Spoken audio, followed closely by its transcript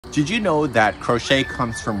Did you know that crochet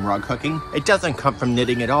comes from rug hooking? It doesn't come from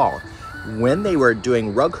knitting at all. When they were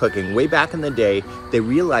doing rug hooking way back in the day, they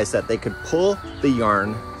realized that they could pull the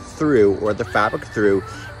yarn through or the fabric through,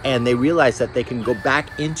 and they realized that they can go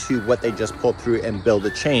back into what they just pulled through and build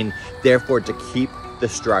a chain, therefore to keep the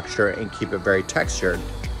structure and keep it very textured.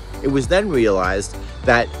 It was then realized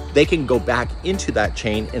that they can go back into that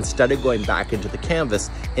chain instead of going back into the canvas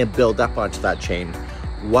and build up onto that chain.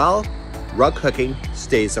 While rug hooking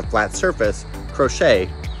stays a flat surface, crochet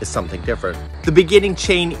is something different. The beginning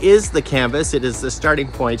chain is the canvas, it is the starting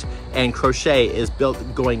point, and crochet is built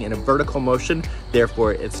going in a vertical motion,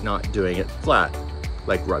 therefore it's not doing it flat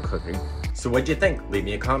like rug hooking. So what'd you think? Leave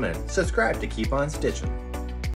me a comment. Subscribe to keep on stitching.